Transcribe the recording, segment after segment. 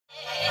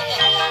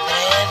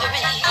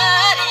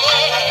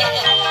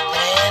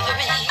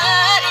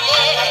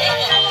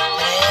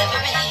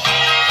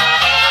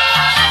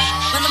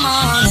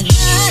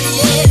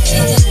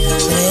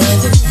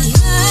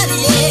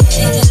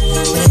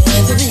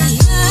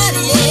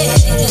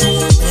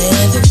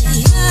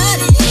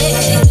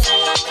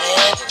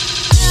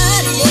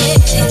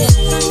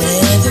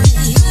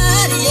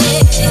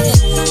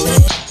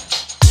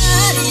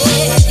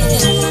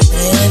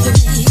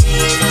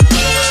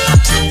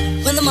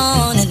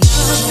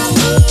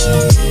It's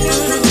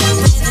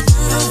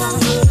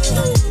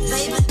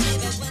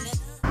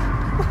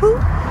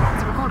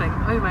recording.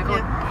 Oh my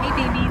god. Yeah. Hey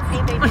babies. Hey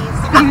babies.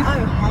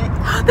 Oh heck.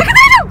 Look at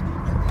that!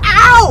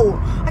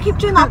 Ow! I keep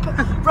doing that.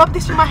 Rub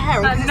this through my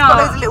hair because it's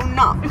got those little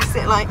nuts.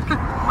 It like.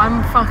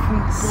 I'm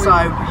fucking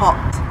so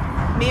hot.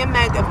 Me and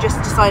Meg have just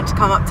decided to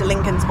come up to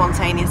Lincoln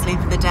spontaneously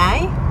for the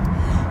day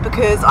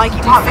because I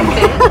keep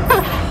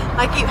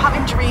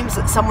having dreams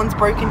that someone's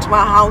broke into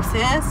our house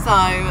here. So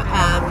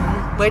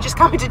we're just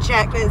coming to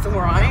check that it's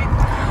alright.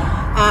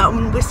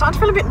 We're starting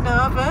to feel a bit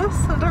nervous.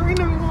 I don't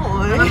really know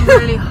why. I'm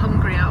really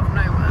hungry out of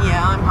nowhere.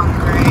 Yeah, I'm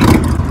hungry.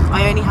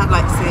 I only had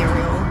like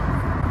cereal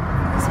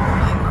this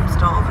morning. I'm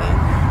starving.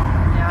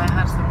 Yeah, I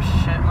had some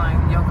shit like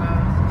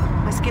yogurt.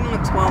 My skin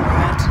looks well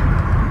red.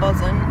 I'm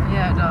buzzing.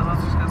 Yeah, it does. I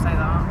was just gonna say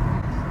that.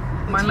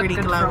 Mine looked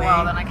really good glowy. for a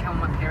while, then I came on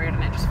my period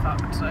and it just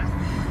fucked. So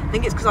I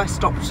think it's because I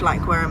stopped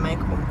like wearing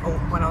makeup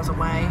when I was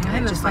away. I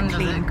think It just like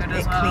cleaned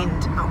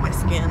out my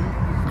skin.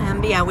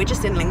 But yeah, we're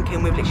just in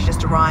Lincoln. We've literally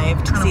just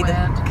arrived to see the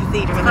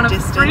cathedral in the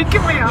distance.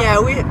 Freaking me out. Yeah,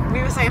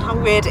 we were saying how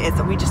weird it is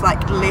that we just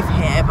like live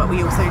here, but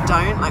we also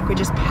don't. Like we're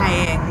just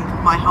paying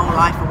my whole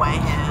life away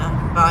here,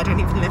 but I don't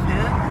even live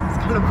here. It's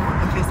kind of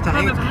a piss take.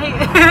 I kind of hate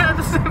it at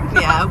the same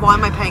time. Yeah, why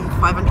am I paying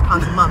 £500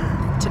 a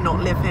month to not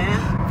live here?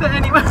 But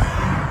anyway.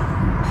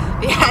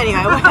 Yeah,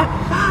 anyway,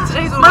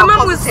 today's all my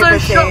about mum was so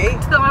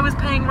shocked that I was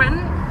paying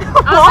rent.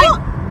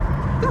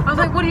 I was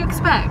like, what do you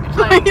expect?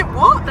 Like,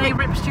 what? They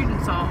rip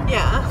students off.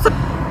 Yeah.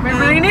 We're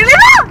really nearly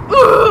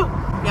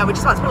Yeah, we're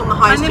just about to put on the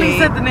high street. I nearly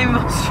said the name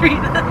of our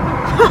street then.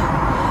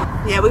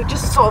 Yeah, we're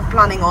just sort of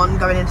planning on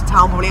going into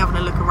town, probably having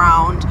a look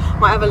around.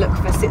 Might have a look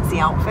for Sitsy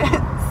outfits.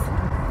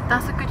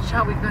 That's a good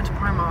shout. We can go to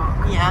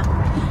Primark. Yeah.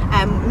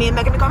 Me and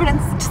Megan are going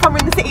somewhere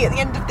in the city at the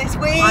end of this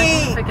week.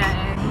 I keep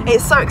forgetting.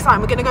 It's so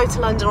exciting. We're going to go to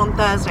London on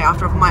Thursday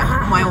after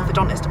my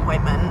orthodontist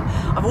appointment.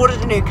 I've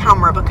ordered a new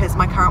camera because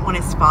my current one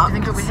is fucked. Do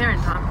you think it'll be here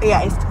in time?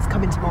 Yeah, it's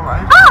coming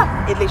tomorrow.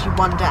 It's literally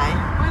one day.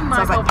 Oh my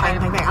so I was like,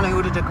 god, bang. And I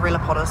ordered a Gorilla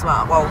Pod as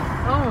well. Well,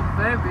 oh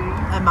baby.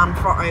 a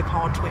Manfrotto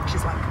Pod, which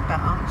is like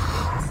better.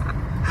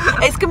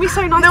 It's going to be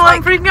so nice. No,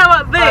 I'm freaking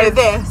out about this. Oh,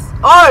 this.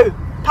 Oh,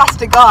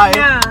 pasta guy.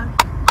 Yeah.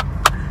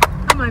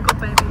 Oh my god,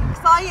 baby.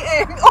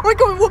 Exciting. Oh my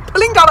god, we're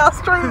pulling down our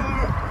street.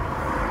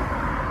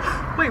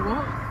 Wait,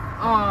 what?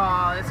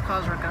 Oh, this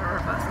car's going to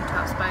reverse into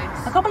that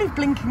space. I can't believe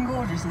Blinking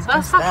Gorgeous is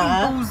That's just fucking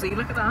there. ballsy,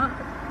 look at that.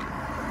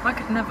 I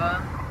could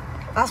never.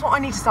 That's what I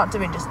need to start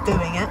doing, just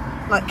doing it.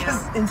 Like,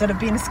 instead of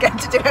being scared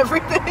to do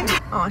everything.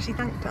 Oh, she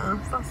thanked us.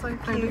 That's so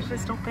cute for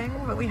stopping,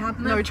 but we had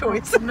no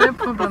choice. No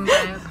problem,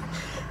 babe.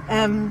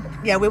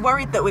 Yeah, we're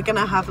worried that we're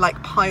gonna have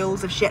like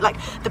piles of shit. Like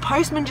the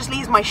postman just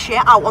leaves my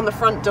shit out on the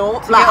front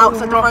door, like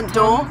outside the front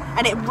door,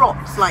 and it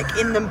rots. Like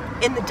in the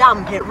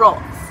damp, it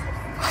rots.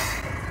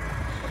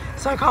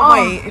 So I can't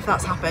wait if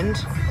that's happened.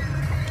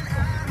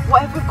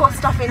 What if we've got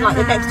stuff in like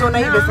the next door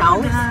neighbour's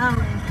house?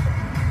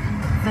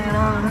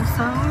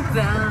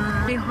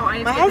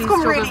 My hair's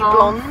gone really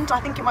blonde. I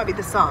think it might be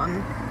the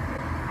sun.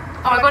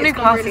 Oh, I got new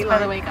glasses by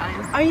the way,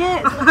 guys. Oh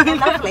yeah, they're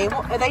lovely.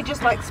 What, are they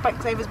just like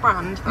Specsavers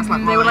brand? That's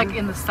like they were like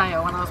in the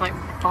sale and I was like,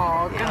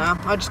 oh yeah.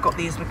 I just got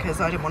these because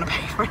I didn't want to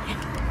pay for it.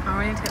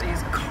 I need to get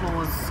these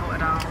claws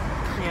sorted out.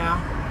 Yeah.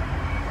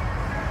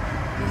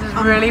 This is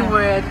really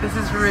weird. This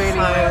is really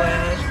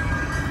weird.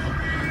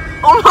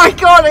 Oh my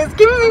god, it's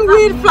giving me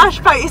weird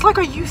flashback. It's like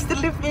I used to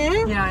live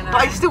here. Yeah, I know.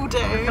 But I still do.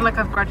 I feel like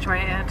I've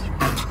graduated.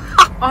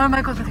 Oh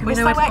my god, we're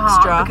so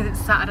extra because it's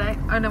Saturday.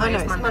 Oh no, wait,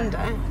 it's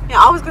Monday. Yeah,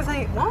 I was gonna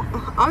say what?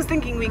 I was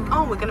thinking we're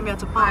gonna be able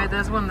to park. Oh,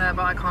 there's one there,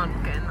 but I can't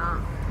get in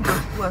that.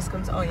 Worst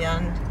comes. Oh yeah,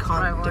 and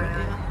can't do it.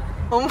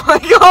 Yeah. Oh my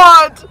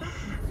god!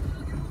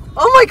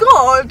 Oh my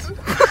god!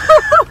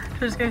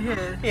 Should we just go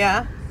here?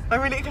 Yeah,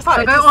 I'm really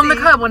excited. So go on the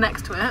curb or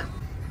next to it.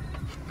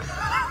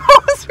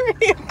 That was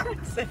really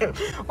aggressive.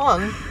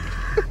 One.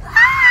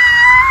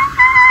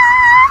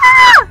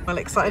 Well,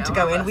 excited to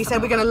go in. We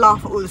said we're going to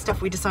laugh at all the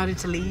stuff we decided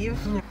to leave.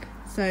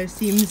 So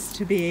seems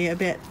to be a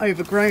bit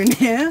overgrown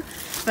here,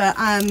 but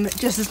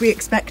just as we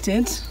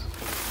expected,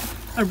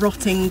 a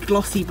rotting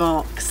glossy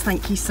box.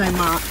 Thank you so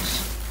much.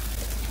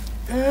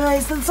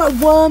 There's like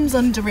worms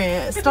under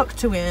it, stuck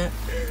to it.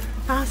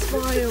 That's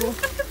vile.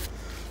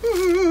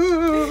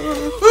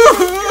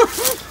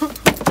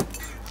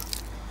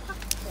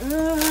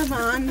 Oh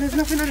man, there's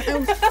nothing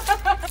else.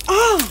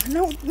 Oh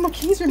no, my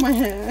keys are in my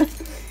hair.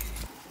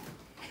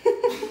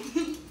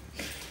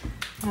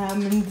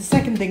 And the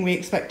second thing we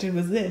expected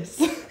was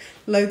this.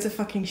 Loads of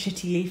fucking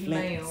shitty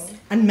leaflets.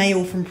 And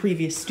mail from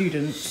previous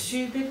students.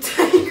 Stupid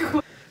take.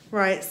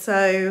 Right,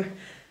 so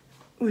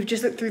we've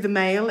just looked through the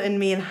mail and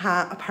me and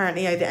Hat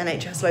apparently owe the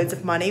NHS loads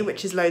of money,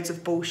 which is loads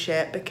of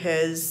bullshit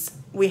because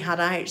we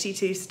had our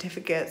HC2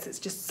 certificates. It's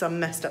just some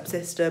messed up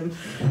system,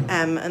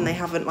 and they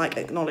haven't like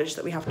acknowledged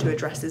that we have 2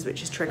 addresses,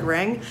 which is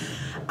triggering.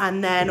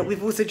 And then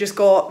we've also just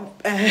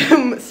got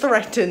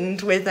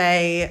threatened with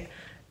a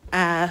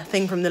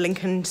thing from the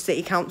Lincoln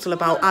City Council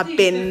about our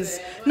bins.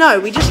 No,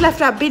 we just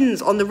left our bins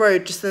on the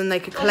road just so then they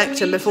could collect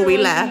them before we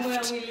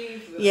left.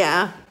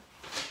 Yeah.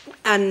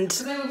 And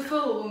they were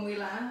full when we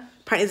left.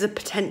 Apparently there's a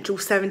potential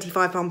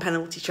 £75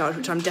 penalty charge,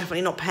 which I'm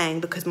definitely not paying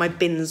because my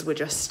bins were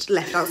just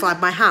left outside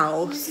my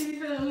house.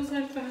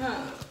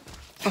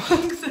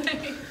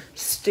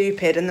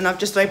 Stupid. And then I've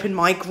just opened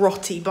my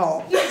grotty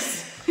box.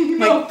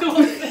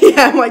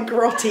 My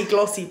grotty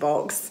glossy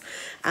box.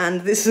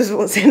 And this is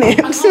what's in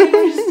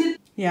it.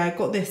 Yeah, I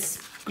got this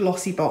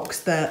glossy box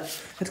that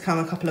had come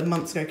a couple of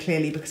months ago,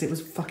 clearly because it was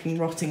fucking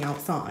rotting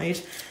outside.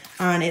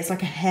 And it's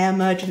like a hair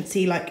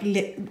emergency,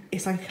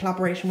 it's like a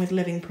collaboration with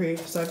Living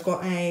Proof. So I've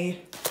got a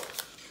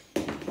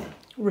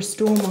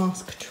Restore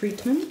Mask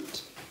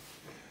Treatment,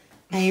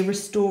 a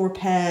Restore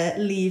Repair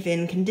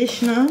Leave-In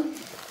Conditioner,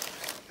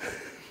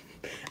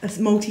 a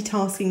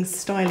multitasking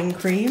styling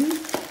cream,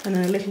 and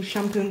then a little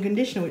shampoo and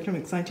conditioner, which I'm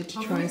excited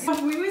to try.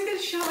 We always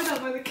get shouted at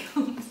by the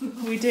council.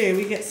 We do,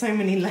 we get so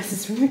many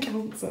letters from the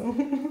council.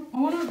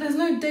 There's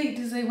no date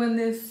to say when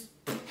this...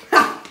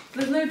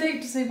 There's no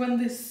date to say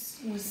when this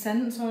was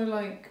sent, so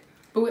like...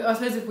 But I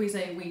suppose if we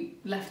say we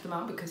left them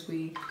out because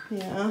we...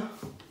 Yeah.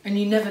 And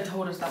you never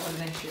told us that was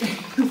an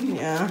issue.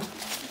 Yeah.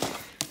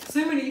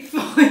 So many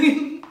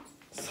fines.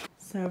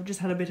 So I've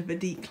just had a bit of a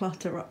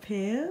declutter up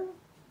here.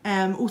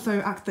 Also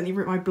accidentally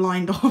ripped my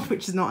blind off,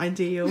 which is not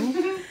ideal.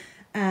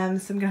 So I'm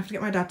gonna have to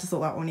get my dad to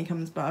sort that when he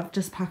comes, but I've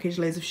just packaged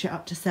loads of shit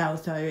up to sell,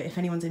 so if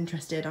anyone's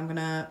interested, I'm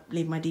gonna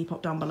leave my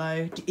Depop down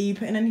below. Are you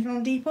putting anything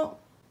on Depop?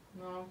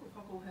 No, I've got a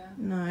couple here.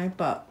 No,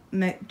 but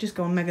just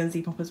go on Megan's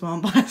Depop as well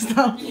and buy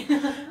stuff.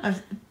 Yeah.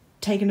 I've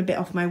taken a bit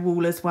off my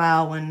wall as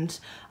well, and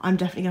I'm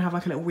definitely gonna have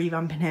like a little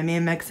revamp in here. Me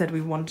and Meg said we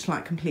wanted to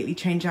like completely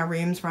change our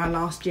rooms for our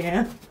last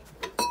year.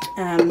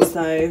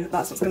 So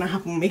that's what's gonna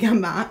happen when we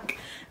come back.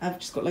 I've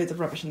just got loads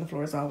of rubbish on the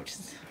floor as well, which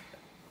is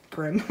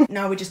grim.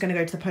 Now we're just gonna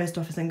go to the post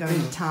office and go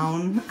into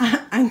town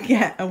and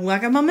get a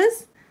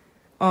Wagamama's.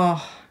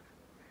 Oh,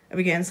 are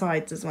we getting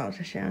sides as well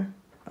to share?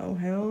 Oh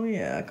hell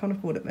yeah, I can't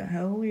afford it, but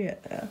hell yeah.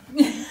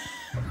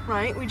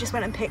 Right, we just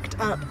went and picked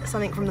up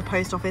something from the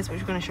post office, which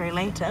we're going to show you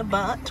later,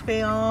 but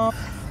we are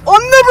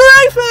on the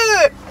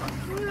Brayford!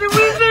 The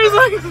windows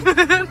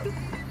open!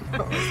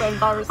 Oh, so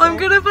embarrassing. I'm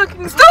gonna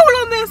fucking stall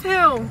on this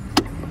hill!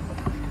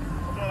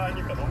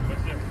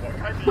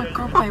 Oh my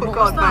god, babe, what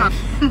was that?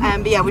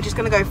 But yeah, we're just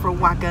going to go for a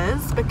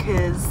Waggers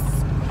because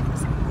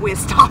we're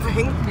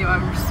starving. Yeah,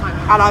 I'm so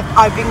hungry. And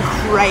I've been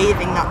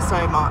craving that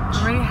so much.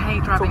 I really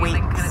hate driving in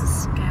Lincoln,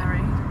 it's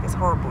scary. It's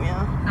horrible,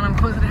 yeah. And I'm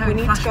constantly having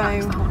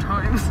flashbacks the whole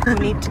time.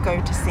 We need to go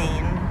to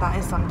Scene. That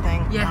is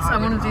something. Yes, I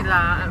want to do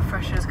that at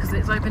Freshers because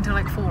it's open till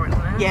like 4, isn't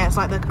it? Yeah, it's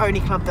like the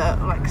only club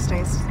that like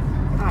stays.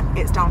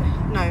 It's down.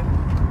 No,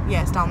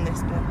 yeah, it's down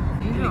this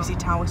bit. Lucy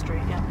Tower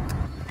Street. Yeah.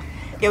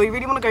 Yeah, we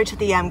really want to go to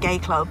the gay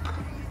club,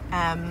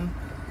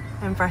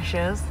 in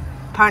Freshers.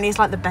 Apparently, it's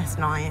like the best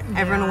night. Yeah,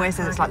 everyone always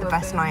says it's like the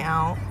best night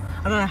out.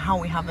 I don't know how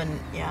we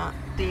haven't yet.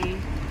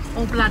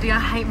 Oh bloody! I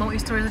hate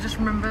multi-stories. I just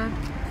remembered.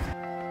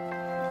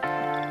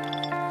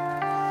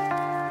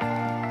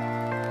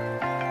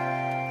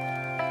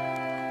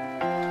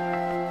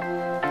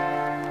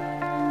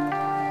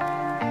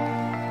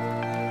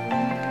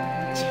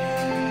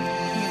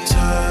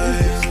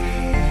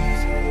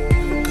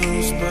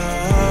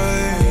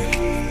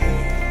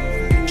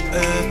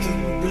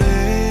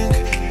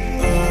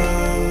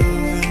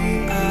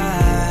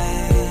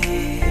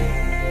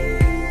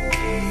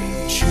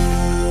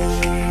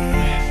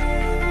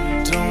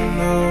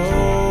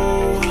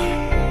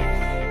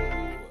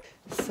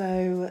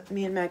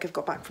 Me and Meg have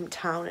got back from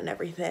town and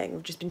everything.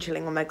 We've just been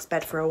chilling on Meg's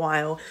bed for a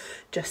while,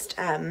 just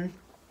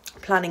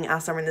planning our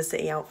summer in the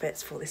city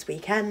outfits for this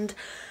weekend.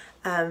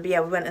 But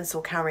yeah, we went and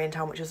saw Carrie in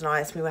town, which was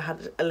nice. We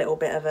had a little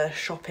bit of a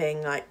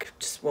shopping,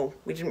 well,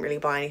 we didn't really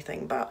buy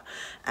anything, but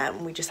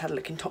we just had a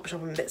look in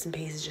Topshop and bits and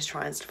pieces, just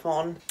trying stuff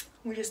on.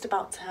 We're just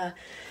about to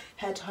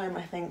head home,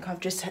 I think. I've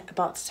just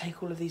about to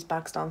take all of these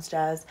bags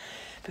downstairs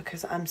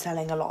because I'm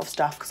selling a lot of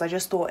stuff, because I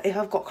just thought if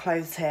I've got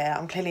clothes here,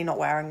 I'm clearly not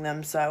wearing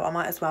them, so I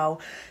might as well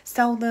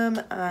sell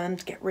them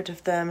and get rid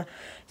of them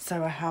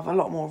so I have a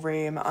lot more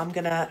room. I'm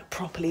gonna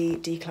properly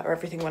declutter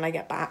everything when I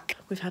get back.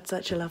 We've had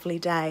such a lovely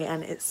day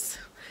and it's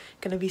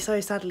gonna be so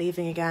sad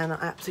leaving again.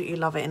 I absolutely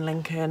love it in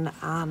Lincoln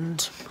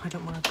and I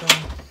don't want to go.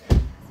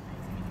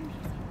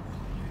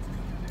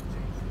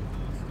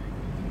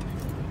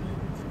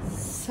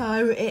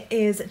 So it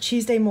is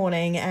Tuesday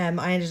morning.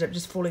 I ended up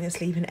just falling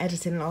asleep and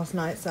editing last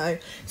night, so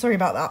sorry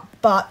about that.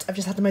 But I've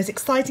just had the most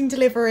exciting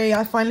delivery.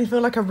 I finally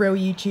feel like a real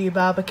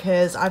YouTuber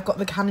because I've got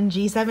the Canon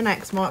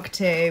G7X Mark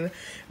II,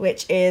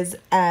 which is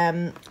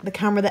the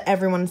camera that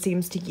everyone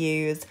seems to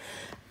use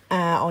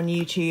on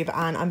YouTube,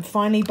 and I'm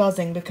finally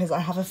buzzing because I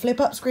have a flip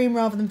up screen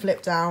rather than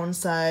flip down,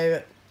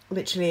 so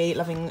literally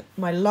loving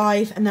my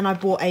life. And then I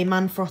bought a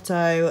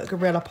Manfrotto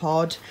Gorilla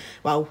Pod,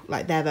 well,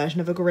 like their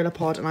version of a Gorilla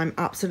Pod, and I'm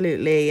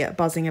absolutely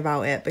buzzing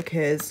about it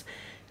because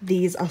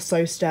these are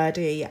so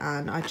sturdy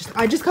and I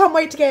just can't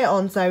wait to get it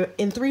on. So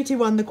in 3, 2,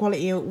 1 the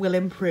quality will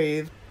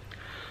improve.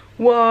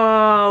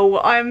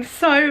 Whoa, I'm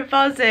so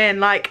buzzing.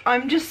 Like,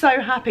 I'm just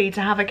so happy to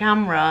have a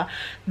camera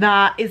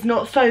that is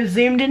not so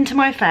zoomed into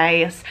my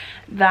face,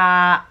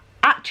 that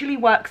actually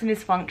works and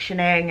is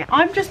functioning.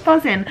 I'm just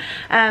buzzing.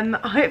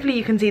 Hopefully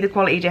you can see the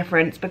quality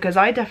difference, because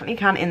I definitely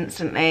can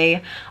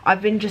instantly.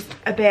 I've been just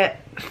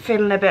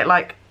feeling a bit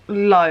like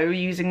low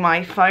using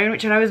my phone,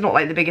 which I know is not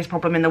like the biggest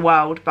problem in the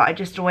world, but I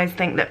just always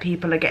think that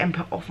people are getting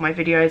put off my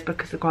videos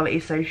because the quality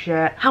is so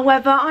shit.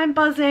 However, I'm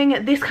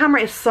buzzing. This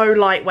camera is so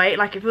lightweight,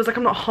 like it feels like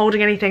I'm not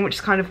holding anything, which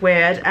is kind of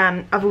weird.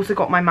 I've also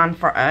got my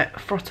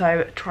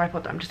Manfrotto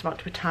tripod that I'm just about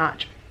to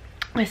attach.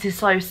 This is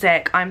so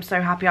sick. I'm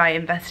so happy I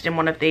invested in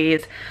one of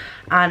these,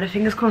 and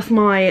fingers crossed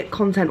my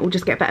content will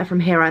just get better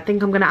from here. I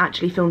think I'm going to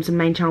actually film some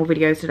main channel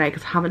videos today,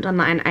 because I haven't done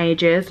that in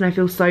ages and I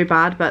feel so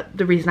bad, but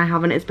the reason I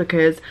haven't is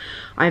because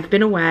I've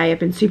been away, I've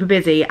been super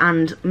busy,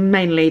 and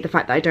mainly the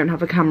fact that I don't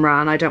have a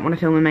camera and I don't want to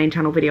film a main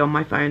channel video on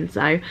my phone.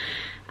 So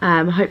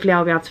hopefully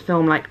I'll be able to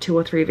film like 2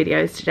 or 3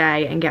 videos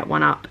today and get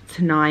one up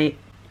tonight,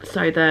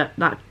 so that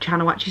that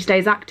channel actually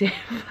stays active.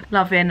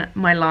 Loving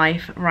my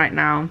life right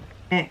now.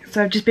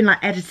 So I've just been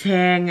like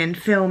editing and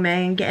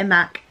filming and getting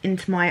back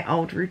into my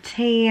old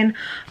routine.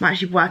 I'm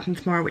actually working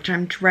tomorrow, which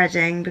I'm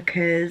dreading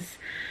because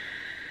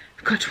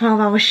I've got a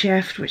 12-hour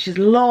shift, which is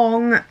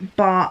long,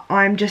 but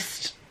I'm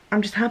just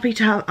happy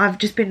to have, I've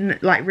just been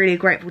like really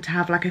grateful to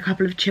have like a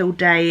couple of chill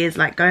days,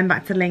 like going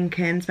back to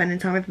Lincoln, spending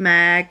time with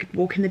Meg,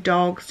 walking the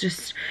dogs,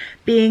 just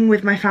being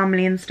with my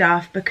family and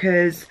stuff,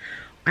 because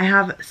I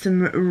have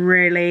some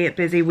really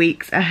busy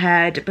weeks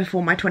ahead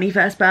before my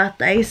 21st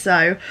birthday,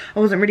 so I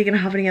wasn't really going to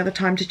have any other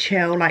time to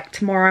chill. Like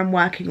tomorrow I'm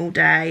working all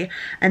day,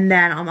 and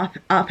then I'm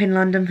up in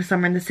London for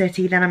summer in the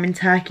city, then I'm in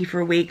Turkey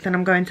for a week, then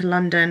I'm going to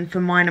London for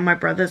mine and my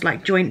brother's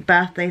like joint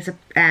birthday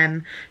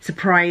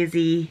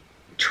surprisey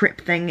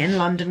trip thing in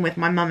London with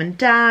my mum and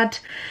dad.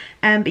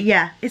 But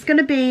yeah, it's going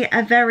to be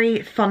a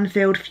very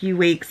fun-filled few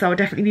weeks, so I'll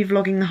definitely be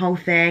vlogging the whole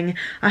thing.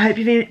 I hope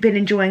you've been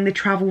enjoying the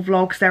travel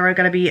vlogs. There are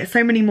going to be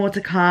so many more to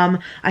come.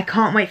 I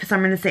can't wait for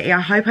summer in the city. I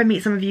hope I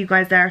meet some of you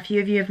guys there. A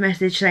few of you have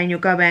messaged saying you're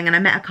going, and I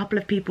met a couple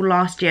of people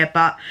last year,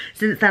 but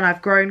since then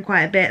I've grown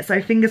quite a bit, so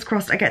fingers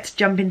crossed I get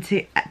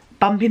to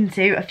bump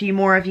into a few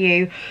more of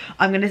you.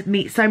 I'm gonna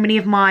meet so many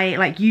of my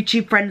like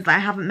YouTube friends that I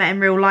haven't met in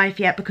real life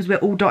yet, because we're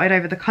all dotted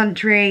over the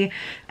country.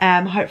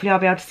 Hopefully I'll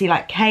be able to see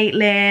like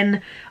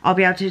Caitlin. I'll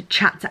be able to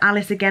chat to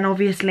Alice again,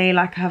 obviously,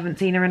 like I haven't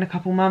seen her in a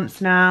couple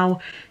months now.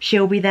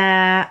 She'll be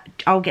there.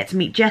 I'll get to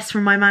meet Jess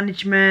from my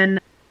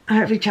management.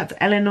 Hopefully chat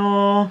to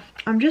Eleanor.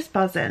 I'm just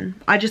buzzing.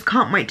 I just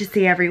can't wait to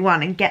see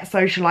everyone and get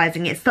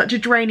socialising. It's such a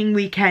draining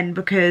weekend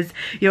because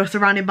you're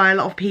surrounded by a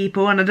lot of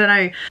people, and I don't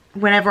know,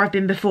 whenever I've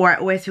been before, I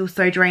always feel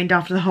so drained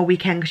after the whole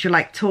weekend because you're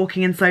like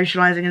talking and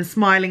socialising and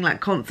smiling like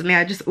constantly.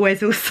 I just always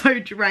feel so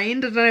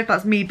drained. I don't know if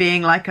that's me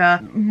being like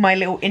my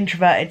little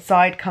introverted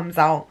side comes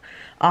out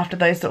after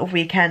those sort of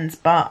weekends,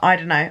 but I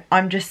don't know.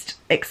 I'm just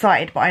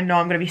excited, but I know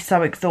I'm going to be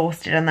so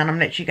exhausted, and then I'm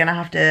literally going to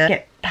have to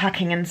get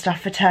packing and stuff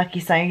for Turkey.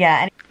 So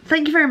yeah,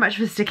 thank you very much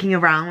for sticking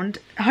around.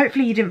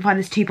 Hopefully you didn't find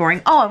this too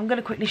boring. Oh, I'm going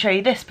to quickly show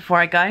you this before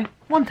I go.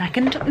 1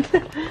 second.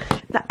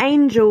 The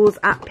angels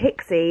at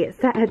Pixie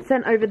had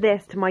sent over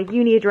this to my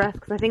uni address,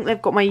 because I think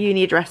they've got my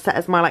uni address set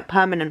as my like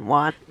permanent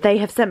one. They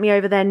have sent me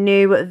over their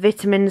new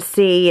vitamin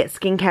C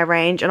skincare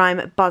range, and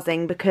I'm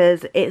buzzing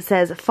because it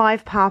says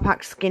 5 power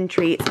pack skin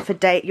treats for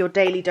your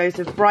daily dose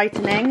of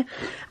brightening,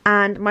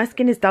 and my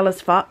skin is dull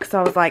as fuck, so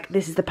I was like,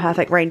 this is the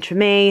perfect range for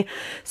me.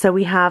 So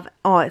we have,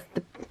 oh, it's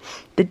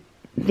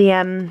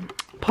the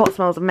pot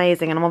smells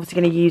amazing, and I'm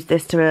obviously going to use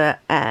this to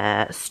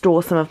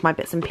store some of my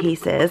bits and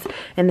pieces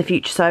in the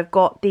future. So I've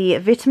got the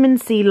vitamin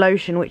C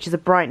lotion, which is a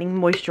brightening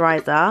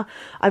moisturizer.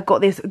 I've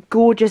got this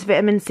gorgeous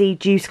vitamin C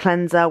juice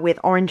cleanser with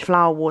orange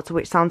flower water,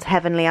 which sounds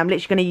heavenly. I'm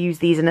literally going to use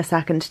these in a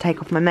second to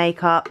take off my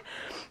makeup.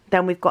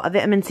 Then we've got a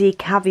vitamin C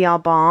caviar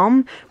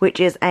balm, which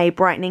is a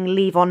brightening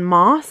leave-on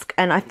mask.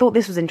 And I thought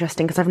this was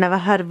interesting because I've never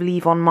heard of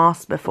leave-on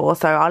masks before,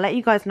 so I'll let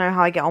you guys know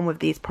how I get on with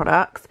these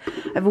products.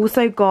 I've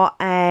also got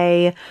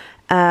a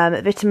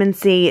vitamin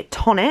C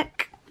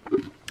tonic,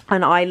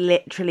 and I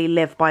literally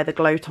live by the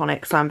Glow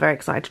tonic, so I'm very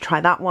excited to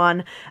try that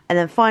one. And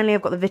then finally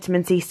I've got the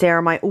vitamin C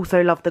serum. I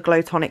also love the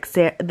Glow tonic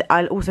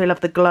I also love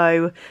the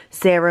Glow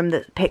serum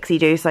that Pixie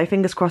do, so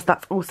fingers crossed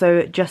that's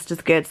also just as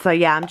good. So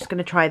yeah, I'm just going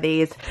to try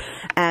these,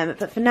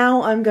 but for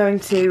now I'm going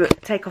to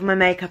take off my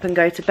makeup and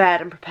go to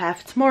bed and prepare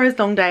for tomorrow's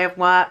long day of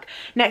work.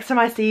 Next time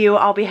I see you,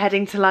 I'll be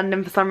heading to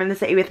London for summer in the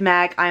city with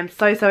Meg. I am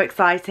so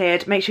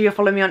excited. Make sure you're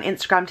following me on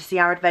Instagram to see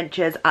our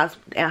adventures as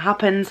it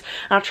happens,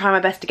 and I'll try my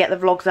best to get the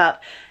vlogs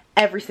up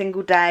every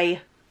single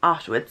day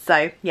afterwards.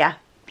 So yeah,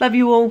 love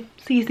you all.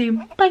 See you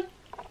soon. Bye.